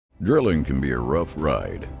Drilling can be a rough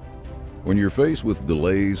ride. When you're faced with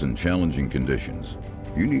delays and challenging conditions,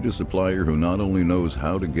 you need a supplier who not only knows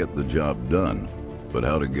how to get the job done, but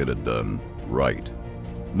how to get it done right.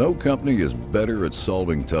 No company is better at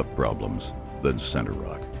solving tough problems than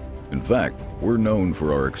CenterRock. In fact, we're known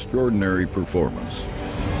for our extraordinary performance.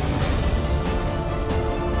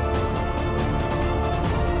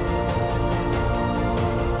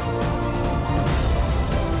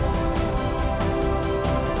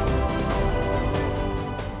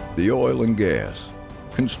 The oil and gas,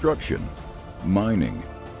 construction, mining,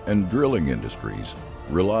 and drilling industries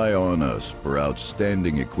rely on us for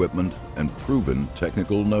outstanding equipment and proven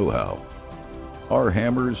technical know-how. Our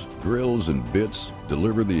hammers, drills, and bits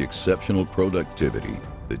deliver the exceptional productivity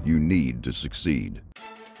that you need to succeed.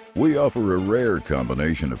 We offer a rare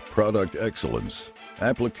combination of product excellence,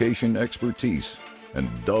 application expertise, and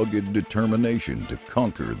dogged determination to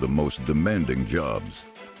conquer the most demanding jobs.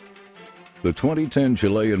 The 2010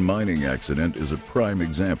 Chilean mining accident is a prime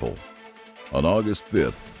example. On August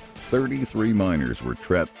 5th, 33 miners were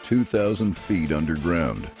trapped 2,000 feet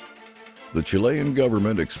underground. The Chilean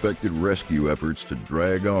government expected rescue efforts to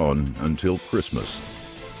drag on until Christmas.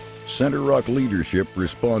 CenterRock leadership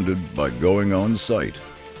responded by going on site.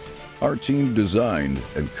 Our team designed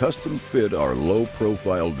and custom fit our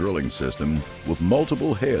low-profile drilling system with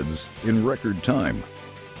multiple heads in record time.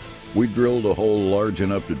 We drilled a hole large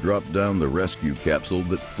enough to drop down the rescue capsule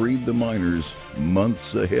that freed the miners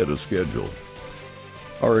months ahead of schedule.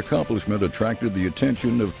 Our accomplishment attracted the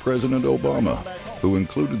attention of President Obama, who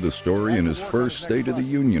included the story in his first State of the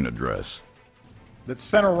Union address. That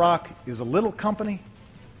CenterRock is a little company,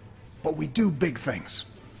 but we do big things.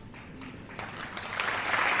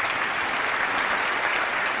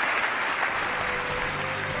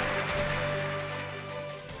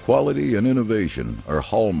 Quality and innovation are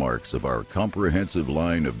hallmarks of our comprehensive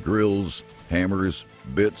line of drills, hammers,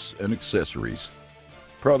 bits, and accessories.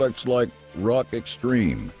 Products like Rock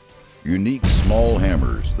Extreme, unique small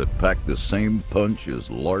hammers that pack the same punch as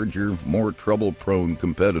larger, more trouble-prone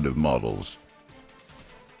competitive models.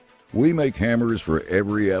 We make hammers for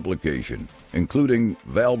every application, including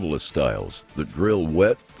valveless styles that drill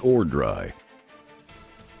wet or dry.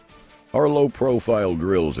 Our low-profile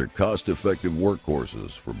drills are cost-effective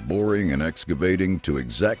workhorses for boring and excavating to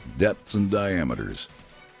exact depths and diameters.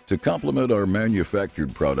 To complement our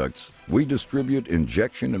manufactured products, we distribute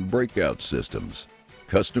injection and breakout systems,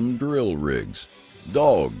 custom drill rigs,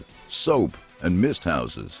 dog, soap, and mist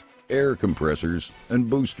houses, air compressors, and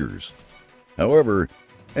boosters. However,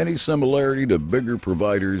 any similarity to bigger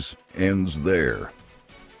providers ends there.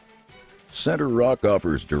 CenterRock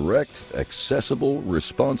offers direct, accessible,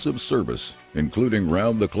 responsive service, including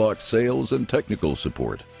round-the-clock sales and technical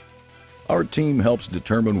support. Our team helps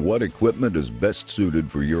determine what equipment is best suited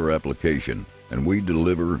for your application, and we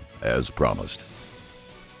deliver as promised.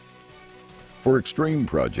 For extreme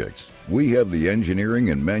projects, we have the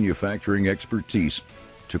engineering and manufacturing expertise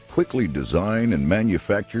to quickly design and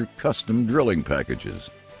manufacture custom drilling packages.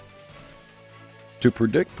 To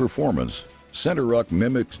predict performance, CenterRock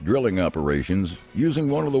mimics drilling operations using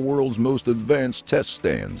one of the world's most advanced test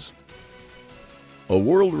stands. A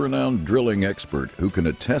world-renowned drilling expert who can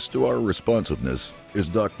attest to our responsiveness is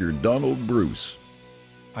Dr. Donald Bruce.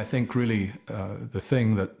 I think really the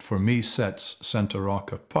thing that for me sets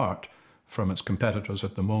CenterRock apart from its competitors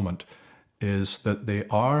at the moment is that they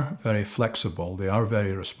are very flexible, they are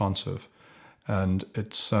very responsive, and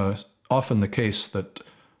it's often the case that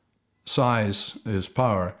size is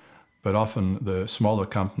power, but often the smaller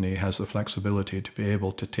company has the flexibility to be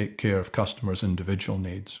able to take care of customers' individual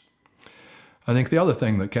needs. I think the other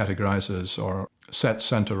thing that categorizes or sets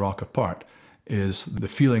CenterRock apart is the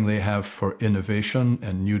feeling they have for innovation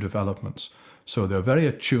and new developments. So they're very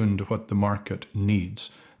attuned to what the market needs,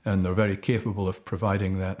 and they're very capable of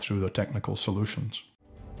providing that through their technical solutions.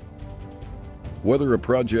 Whether a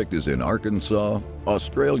project is in Arkansas,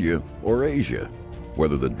 Australia, or Asia,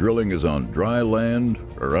 whether the drilling is on dry land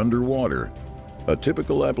or underwater, a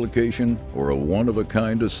typical application or a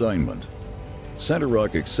one-of-a-kind assignment,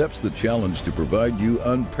 CenterRock accepts the challenge to provide you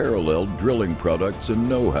unparalleled drilling products and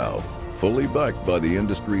know-how, fully backed by the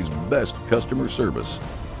industry's best customer service.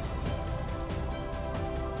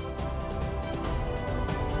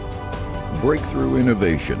 Breakthrough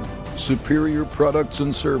innovation, superior products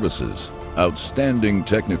and services, outstanding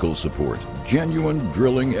technical support, genuine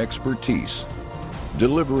drilling expertise,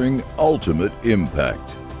 delivering ultimate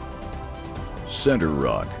impact.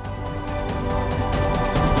 CenterRock.